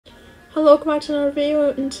Hello, welcome back to another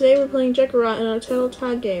video, and today we're playing juggernaut in our untitled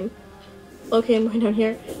tag game. Okay, I'm going down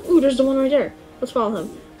here. Ooh, there's the one right there. Let's follow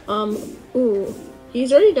him. Ooh.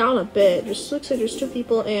 He's already down a bit. Just looks like there's two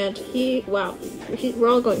people, and we're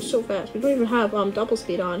all going so fast. We don't even have, double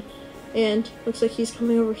speed on. And looks like he's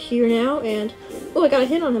coming over here now, and, oh, I got a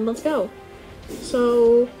hit on him. Let's go.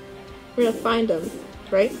 So, we're gonna find him,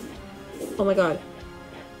 right? Oh my god.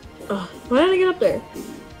 Why didn't I get up there?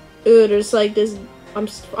 Ooh, there's like this.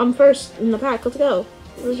 I'm first in the pack. Let's go.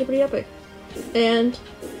 This is pretty epic. And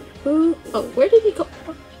who? Oh, where did he go?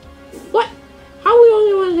 What? How are we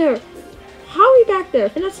only one there? How are we back there? I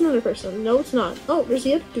think that's another person. No, it's not. Oh, there's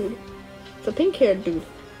the other dude. It's a pink-haired dude.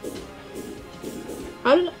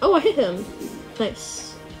 How did? Oh, I hit him.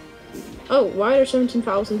 Nice. Oh, why are there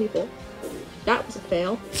 17,000 people? That was a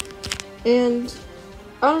fail. And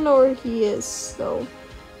I don't know where he is though.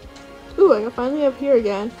 Ooh, I finally up here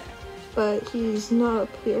again. But he's not up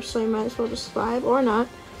here, so I might as well just survive, or not.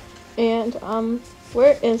 And,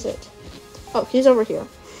 where is it? Oh, he's over here.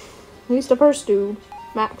 He's the first dude,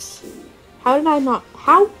 Max. How did I not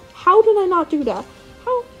do that?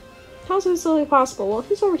 How's this really possible? Well,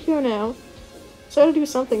 he's over here now, so I gotta do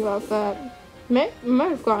something about that. Might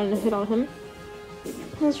have gotten a hit on him.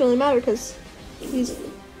 It doesn't really matter, because he's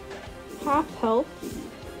half health.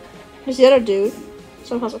 There's the other dude.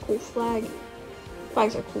 Someone has a cool flag.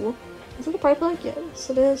 Flags are cool. Is it a pride flag? Yes,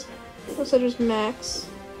 it is. Also, there's Max.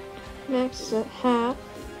 Max is at half.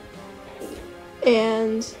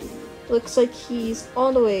 And looks like he's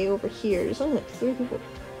all the way over here. There's only like 3 people.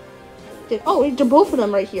 Oh, they're both of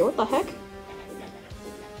them right here. What the heck?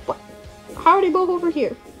 What? How are they both over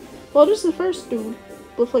here? Well, this is the first dude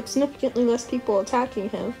with like significantly less people attacking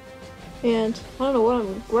him. And I don't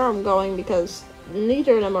know where I'm going because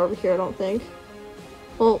neither of them are over here, I don't think.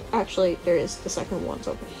 Well, actually, there is the second one's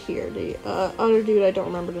over here. The other dude I don't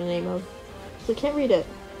remember the name of. So I can't read it.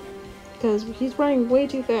 Because he's running way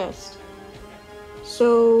too fast.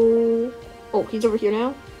 So... Oh, he's over here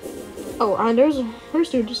now? Oh, and there's a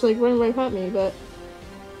first dude just like running right at me, but...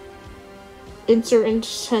 Insert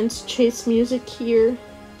intense chase music here.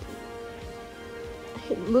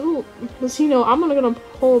 Does he know I'm gonna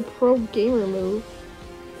pull a pro gamer move.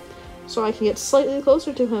 So I can get slightly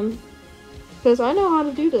closer to him. Because I know how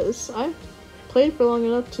to do this. I've played for long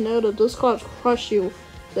enough to know that those clouds crush you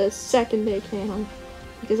the second they can.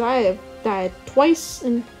 Because I have died twice,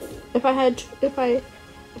 and if I had a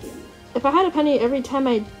penny every time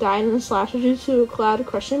I died in a slasher due to a cloud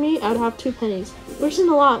crushing me, I'd have 2 pennies. Which isn't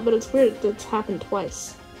a lot, but it's weird that it's happened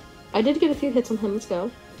twice. I did get a few hits on him. Let's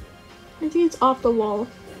go. I think it's off the wall.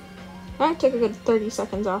 That took a good 30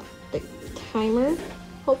 seconds off the timer.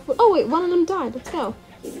 Hopefully. Oh wait, one of them died. Let's go.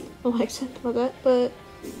 Oh, I accept about that, but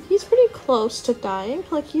he's pretty close to dying.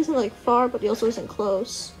 Like, he isn't, like, far, but he also isn't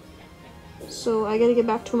close. So, I gotta get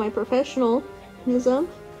back to my professionalism.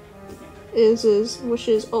 Which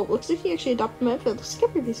is, oh, looks like he actually adopted my outfit. Looks like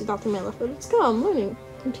everybody's adopting my outfit. Let's go, I'm learning.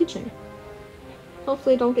 I'm teaching.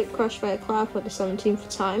 Hopefully I don't get crushed by a cloud for the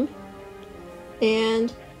 17th time.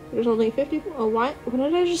 And there's only 50, oh, why did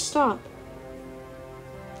I just stop?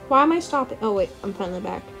 Why am I stopping? Oh, wait, I'm finally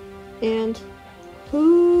back. And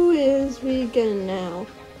who is we getting now?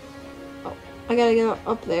 Oh, I gotta get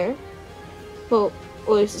up there. Well, at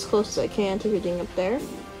least as close as I can to getting up there.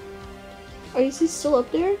 Is he still up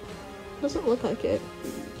there? Doesn't look like it.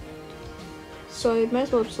 So I might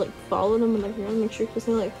as well just like follow them and like make sure he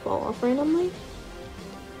doesn't like fall off randomly.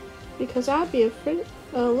 Because that'd be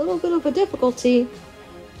a little bit of a difficulty.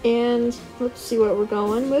 And let's see what we're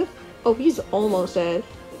going with. Oh, he's almost dead.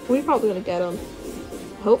 We're probably gonna get him.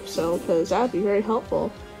 Hope so, because that would be very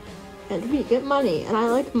helpful. And we get money, and I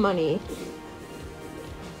like money.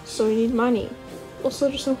 So we need money. Also,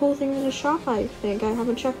 there's some cool things in the shop, I think. I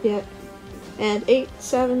haven't checked yet. And 8,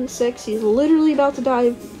 7, 6, he's literally about to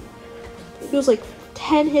die. He was like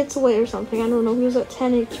 10 hits away or something. I don't know, he was at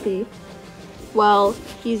 10 HP. Well,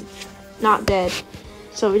 he's not dead.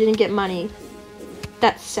 So we didn't get money.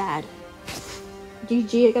 That's sad.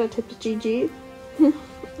 GG, I gotta tip the GG.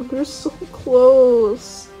 We're so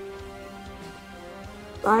close.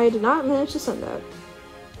 I did not manage to send that.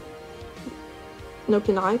 No,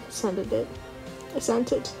 can I send it? I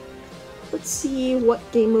sent it. Let's see what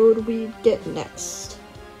game mode we get next.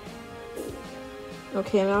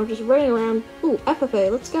 Okay, now I'm just running around. Ooh, FFA,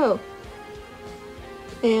 let's go.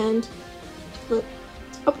 And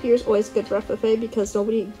up here is always good for FFA because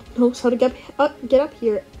nobody knows how to get up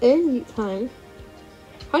here anytime.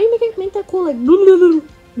 How do you make that cool like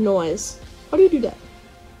noise? How do you do that?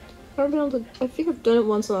 I think I've done it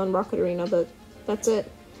once on Rocket Arena, but that's it.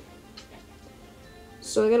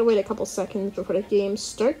 So I gotta wait a couple seconds before the game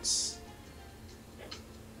starts.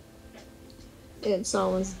 and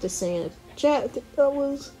someone's just saying in a chat. I think that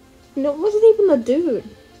was... No, it wasn't even the dude.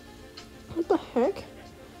 What the heck?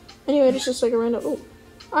 Anyway, it's just like a random... Oh.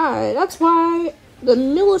 Alright, that's why the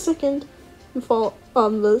millisecond you fall...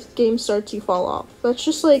 the game starts, you fall off. That's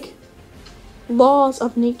just like... laws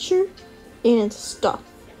of nature and stuff.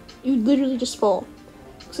 You literally just fall.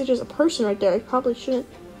 Looks like there's a person right there. I probably shouldn't...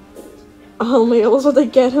 Oh my god, I was about to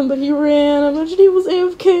get him, but he ran. I imagine he was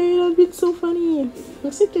AFK. That'd be so funny.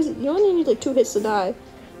 Looks like there's... You only need like 2 hits to die.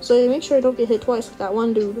 So make sure I don't get hit twice like that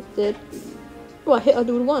one dude did. Oh, I hit a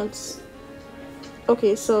dude once.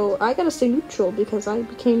 Okay, so I gotta stay neutral because I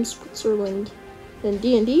became Switzerland in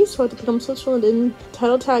D&D, so I have to become Switzerland in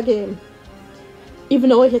title tag game. Even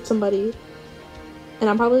though I hit somebody. And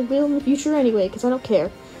I'm probably will in the future anyway, because I don't care.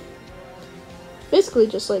 Basically,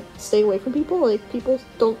 just like stay away from people. Like, people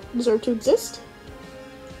don't deserve to exist.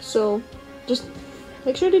 So, just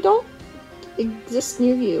make sure they don't exist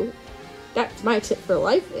near you. That's my tip for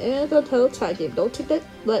life and the title tag game. Don't take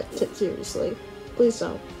that tip seriously. Please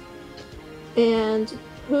don't. And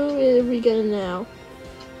who are we getting now?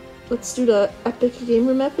 Let's do the epic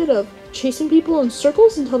gamer method of chasing people in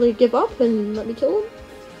circles until they give up and let me kill them.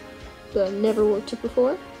 That never worked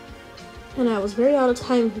before. And I was very out of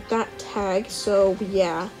time with that tag, so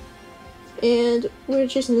yeah. And we're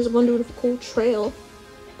chasing this one dude with a cool trail,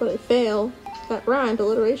 but I fail. That rhymed,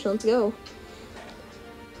 alliteration, let's go.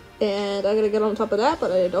 And I gotta get on top of that,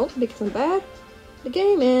 but I don't because I'm bad at the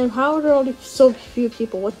game. And how are there only so few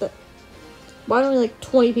people? What the? Why are only like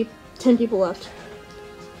 10 people left?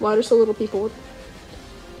 Why are there so little people?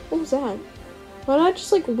 What was that? Why did I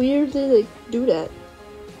just like weirdly like do that?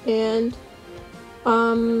 And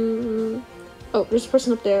oh, there's a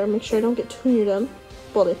person up there. Make sure I don't get too near them.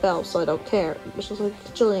 Well, they fell, so I don't care. There's just like a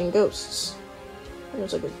jillion ghosts. And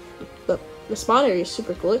there's like the spawn area is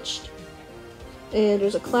super glitched. And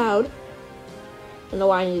there's a cloud. I don't know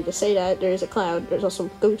why I needed to say that. There is a cloud. There's also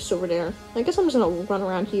ghosts over there. I guess I'm just gonna run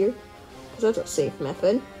around here because that's a safe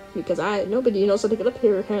method. Because nobody knows how to get up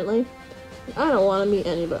here apparently. I don't want to meet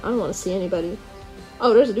anybody. I don't want to see anybody.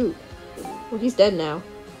 Oh, there's a dude. Well, he's dead now.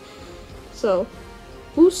 So,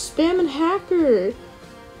 who's spamming hacker?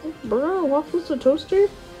 Bro, Waffles the Toaster?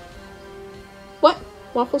 What?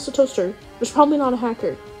 Waffles the Toaster. There's probably not a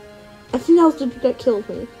hacker. I think that was the dude that killed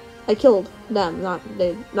me. I killed them, not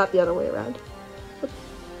the other way around. But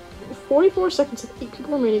 44 seconds of 8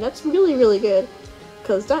 people remaining. That's really, really good.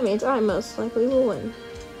 Because that means I most likely will win.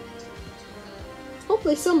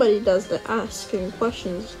 Hopefully somebody does the asking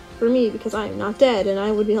questions for me because I am not dead and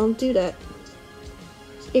I would be able to do that.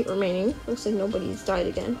 8 remaining. Looks like nobody's died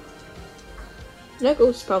again. That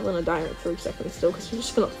ghost is probably gonna die in like 3 seconds still because you're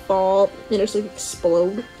just gonna fall and just like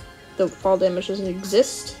explode. The fall damage doesn't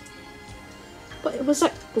exist. But it was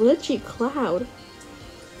that glitchy cloud.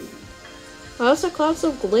 Why was that cloud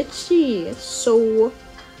so glitchy? So,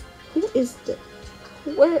 who is this?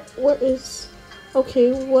 Where is...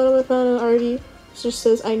 Okay, what have I found out already? It just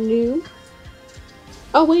says, I knew.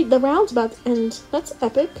 Oh wait, the round's about to end. That's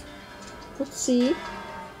epic. Let's see.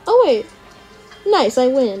 Oh wait. Nice, I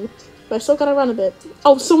win. But I still gotta run a bit.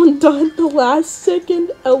 Oh, someone died the last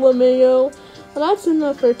second. LMAO. Well, that's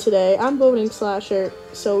enough for today. I'm voting Slasher,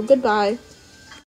 so goodbye.